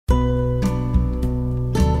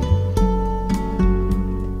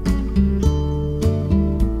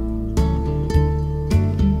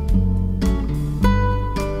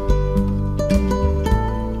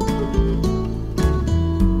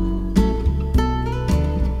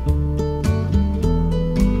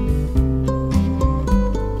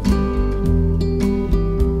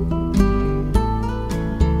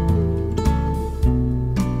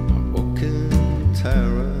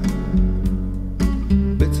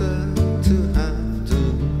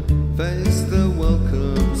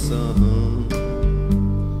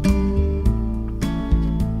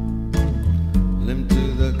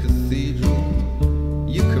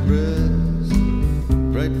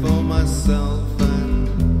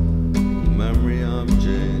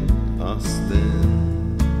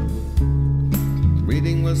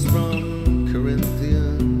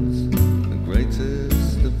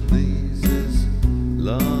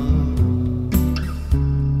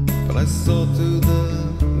I saw through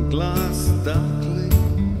the glass darkly,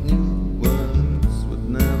 knew words would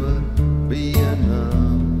never be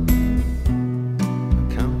enough.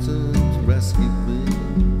 Accountant rescued me,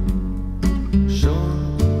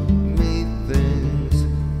 showed me things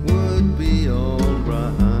would be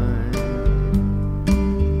alright.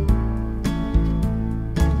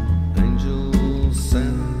 Angels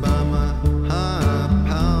sent by my higher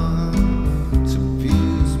power to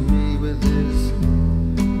fuse me with his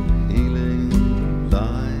healing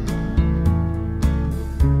light.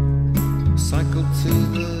 Cycled to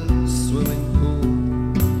the swimming pool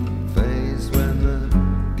phase when the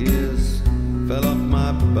gears fell off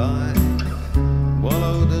my bike.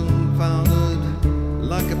 Wallowed and foundered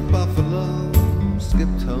like a buffalo.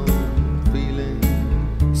 Skipped home feeling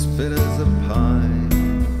as fit as a pie.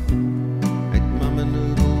 Ate mama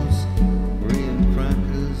noodles, brie and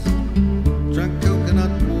crackers. Drank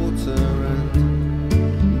coconut water and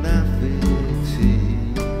Naaafi tea.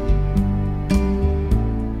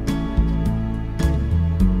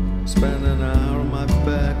 Spent an hour on my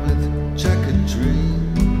bed with chequered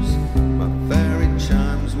dreams. My fairy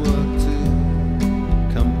chimes worked to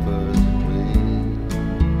comfort me.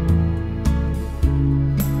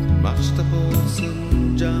 Marched up old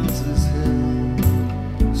Giles'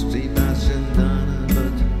 hill, steep as Cendana,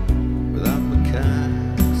 but without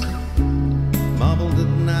macaques. Marbled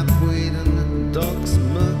at knapweed and the dog's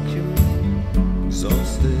mercury.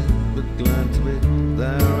 Exhausted but glad to be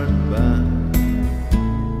there and back.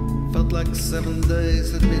 Felt like 7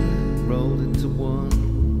 days had been rolled into one.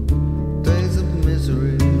 Days of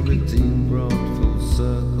misery redeemed, brought